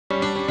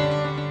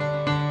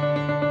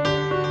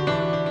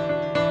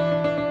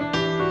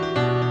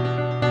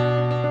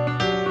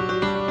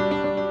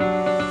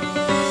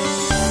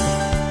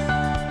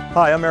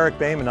Hi, I'm Eric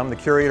Boehm and I'm the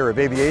Curator of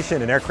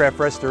Aviation and Aircraft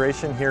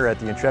Restoration here at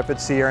the Intrepid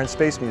Sea, Air and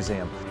Space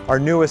Museum. Our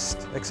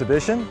newest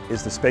exhibition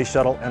is the Space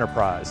Shuttle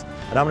Enterprise,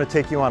 and I'm going to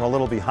take you on a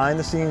little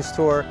behind-the-scenes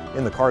tour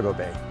in the cargo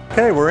bay.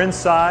 Okay, we're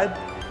inside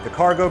the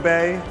cargo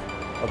bay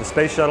of the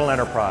Space Shuttle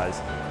Enterprise.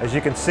 As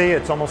you can see,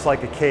 it's almost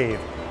like a cave.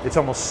 It's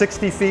almost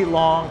 60 feet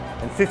long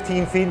and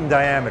 15 feet in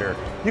diameter.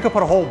 You could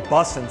put a whole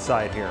bus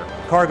inside here.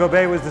 Cargo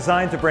bay was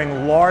designed to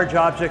bring large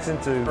objects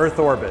into Earth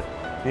orbit.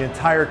 The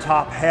entire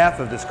top half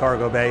of this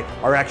cargo bay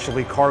are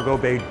actually cargo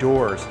bay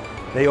doors.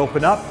 They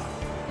open up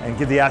and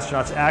give the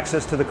astronauts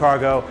access to the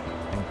cargo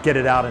and get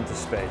it out into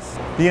space.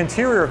 The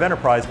interior of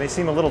Enterprise may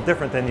seem a little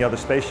different than the other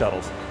space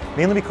shuttles,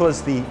 mainly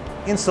because the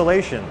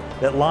insulation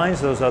that lines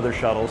those other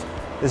shuttles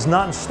is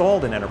not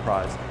installed in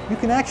Enterprise. You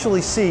can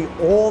actually see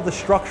all the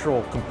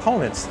structural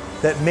components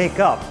that make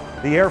up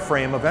the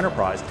airframe of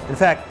Enterprise. In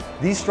fact,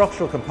 these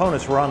structural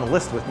components were on the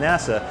list with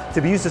NASA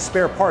to be used as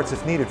spare parts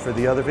if needed for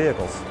the other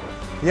vehicles.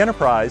 The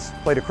Enterprise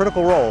played a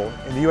critical role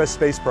in the U.S.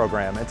 space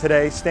program and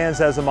today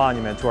stands as a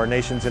monument to our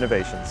nation's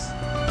innovations.